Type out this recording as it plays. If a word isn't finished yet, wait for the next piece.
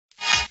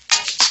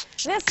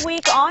This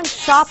week on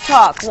Shop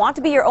Talk, want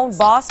to be your own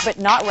boss but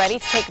not ready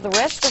to take the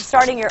risk of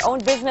starting your own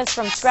business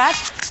from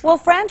scratch? Well,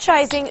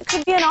 franchising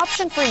could be an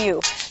option for you.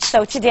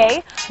 So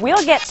today,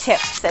 we'll get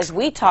tips as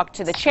we talk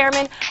to the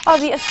chairman of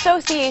the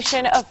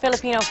Association of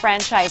Filipino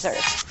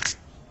Franchisers.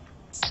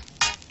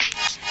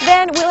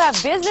 Then we'll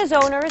have business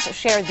owners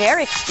share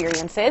their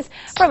experiences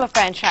from a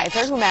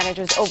franchisor who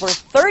manages over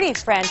 30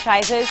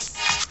 franchises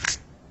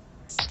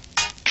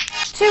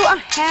to a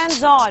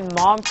hands-on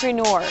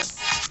mompreneur.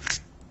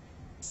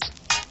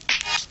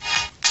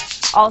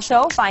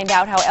 Also, find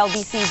out how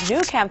LBC's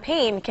new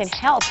campaign can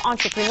help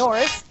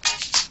entrepreneurs.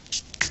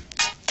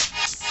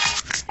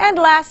 And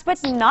last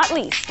but not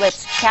least,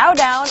 let's chow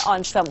down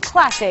on some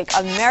classic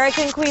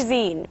American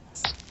cuisine.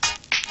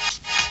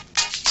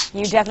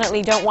 You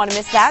definitely don't want to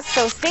miss that,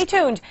 so stay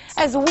tuned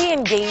as we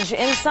engage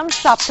in some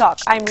Shop Talk.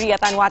 I'm Ria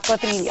Tanwatco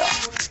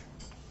Trillo.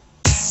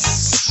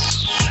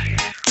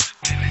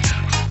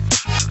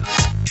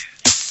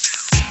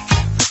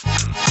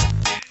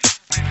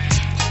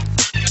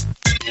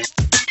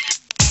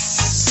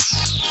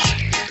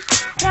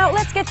 Now,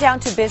 let's get down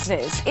to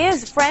business.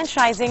 Is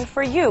franchising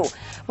for you?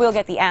 We'll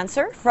get the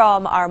answer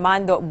from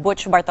Armando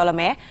Butch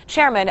Bartolome,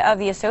 chairman of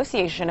the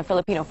Association of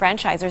Filipino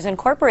Franchisers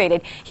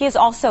Incorporated. He is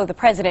also the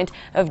president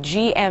of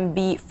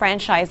GMB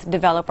Franchise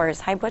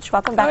Developers. Hi, Butch.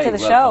 Welcome back to the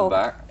show. Welcome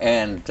back,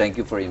 and thank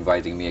you for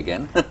inviting me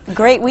again.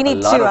 Great. We need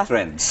a lot of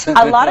trends.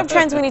 A lot of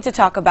trends we need to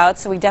talk about,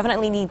 so we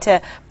definitely need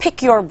to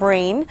pick your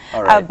brain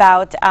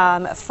about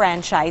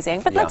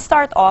franchising. But let's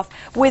start off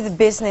with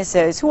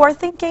businesses who are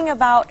thinking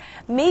about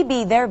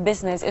maybe their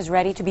business is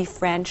ready to be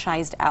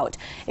franchised out.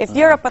 If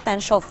you're a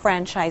potential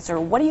franchiser,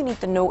 what do you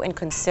need to know and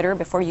consider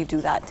before you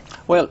do that?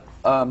 Well,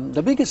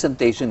 the biggest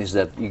temptation is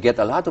that you get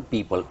a lot of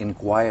people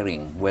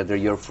inquiring whether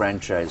you're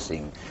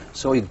franchising.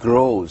 So it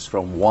grows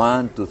from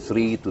 1 to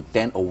 3 to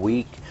 10 a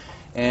week.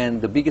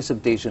 And the biggest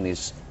temptation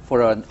is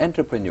for an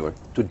entrepreneur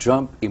to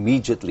jump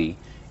immediately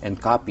and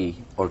copy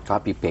or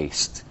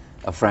copy-paste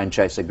a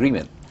franchise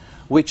agreement,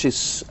 which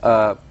is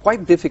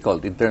quite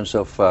difficult in terms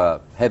of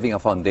having a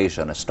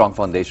foundation, a strong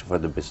foundation for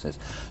the business.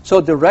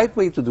 So the right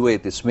way to do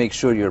it is make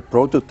sure your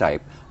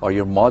prototype or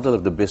your model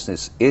of the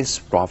business is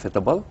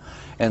profitable,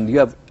 and you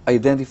have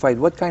identified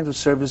what kind of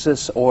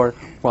services or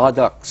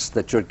products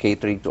that you're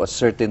catering to a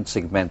certain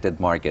segmented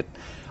market.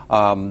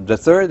 The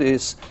third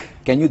is,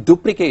 can you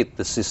duplicate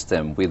the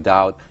system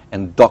without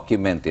and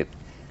document it?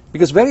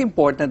 Because very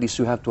important is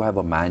you have to have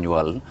a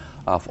manual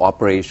of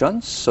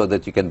operations so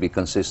that you can be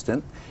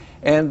consistent.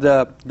 And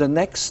the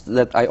next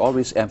that I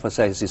always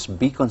emphasize is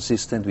be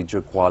consistent with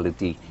your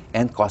quality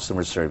and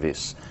customer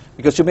service.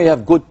 Because you may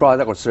have good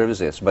product or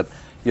services, but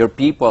your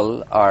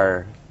people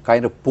are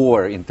kind of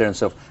poor in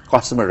terms of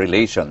customer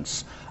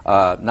relations.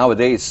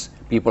 Nowadays,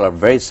 people are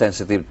very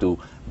sensitive to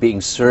being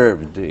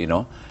served, you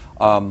know.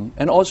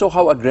 And also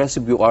how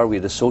aggressive you are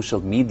with the social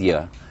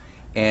media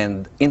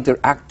and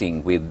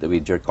interacting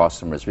with your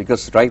customers.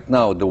 Because right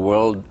now, the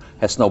world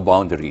has no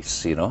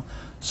boundaries, you know.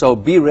 So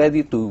be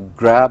ready to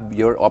grab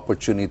your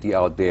opportunity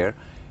out there,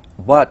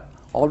 but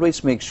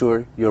always make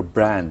sure your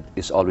brand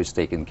is always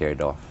taken care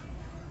of.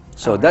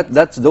 So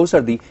those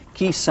are the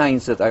key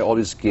signs that I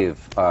always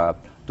give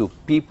to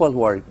people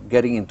who are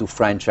getting into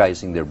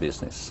franchising their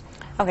business.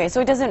 Okay,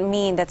 so it doesn't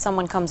mean that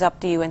someone comes up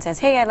to you and says,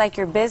 hey, I like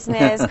your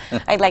business,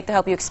 I'd like to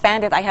help you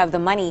expand it, I have the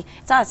money.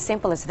 It's not as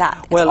simple as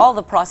that. It's all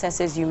the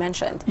processes you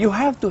mentioned. You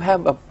have to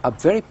have a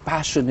very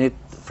passionate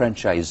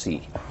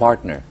franchisee, a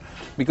partner.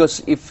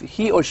 Because if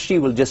he or she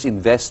will just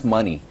invest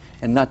money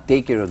and not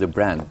take care of the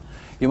brand,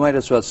 you might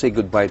as well say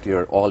goodbye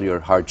to all your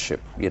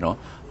hardship, you know.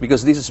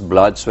 Because this is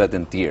blood, sweat,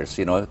 and tears,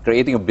 you know.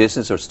 Creating a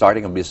business or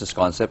starting a business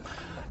concept,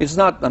 it's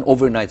not an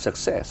overnight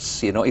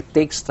success, you know. It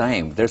takes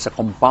time. There's a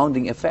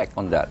compounding effect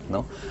on that,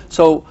 no?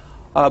 So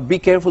be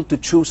careful to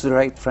choose the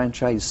right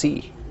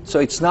franchisee. So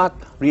it's not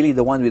really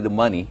the one with the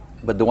money,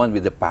 but the one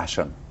with the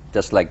passion,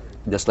 just like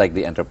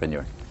the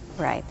entrepreneur.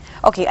 Right.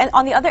 Okay, and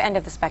on the other end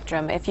of the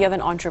spectrum, if you have an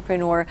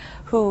entrepreneur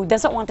who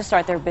doesn't want to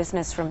start their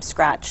business from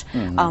scratch,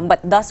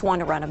 but does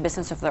want to run a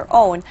business of their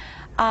own,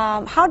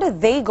 how do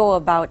they go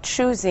about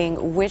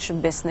choosing which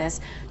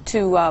business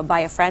to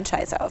buy a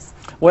franchise of?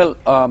 Well,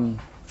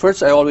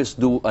 first I always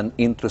do an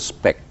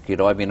introspect, you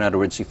know. I mean, in other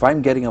words, if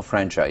I'm getting a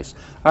franchise,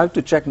 I have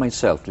to check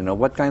myself, you know,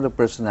 what kind of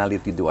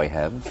personality do I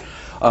have?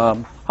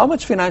 How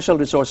much financial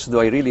resources do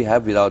I really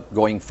have without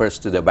going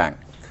first to the bank?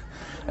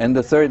 And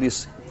the third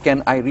is,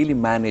 can I really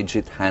manage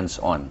it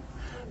hands-on?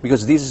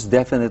 Because this is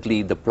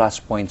definitely the plus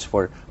points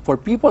for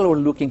people who are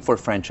looking for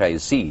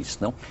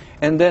franchisees, no?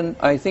 And then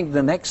I think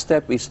the next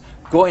step is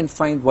go and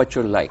find what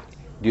you like.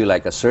 Do you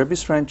like a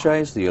service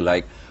franchise? Do you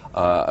like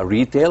a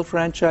retail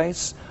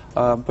franchise?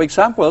 For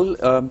example,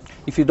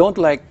 if you don't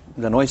like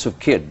the noise of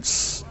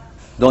kids,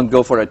 don't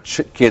go for a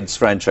kids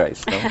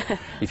franchise. No?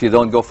 If you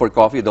don't go for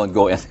coffee, don't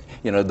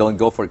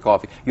go for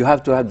coffee. You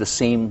have to have the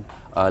same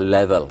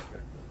level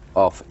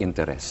of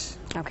interest.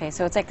 Okay,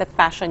 so it's like the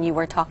passion you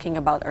were talking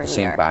about earlier.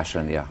 Same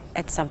passion, yeah.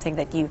 It's something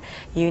that you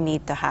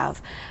need to have.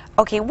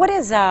 Okay, what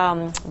is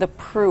the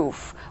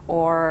proof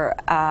or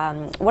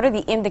what are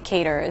the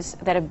indicators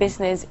that a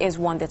business is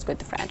one that's good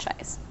to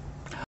franchise?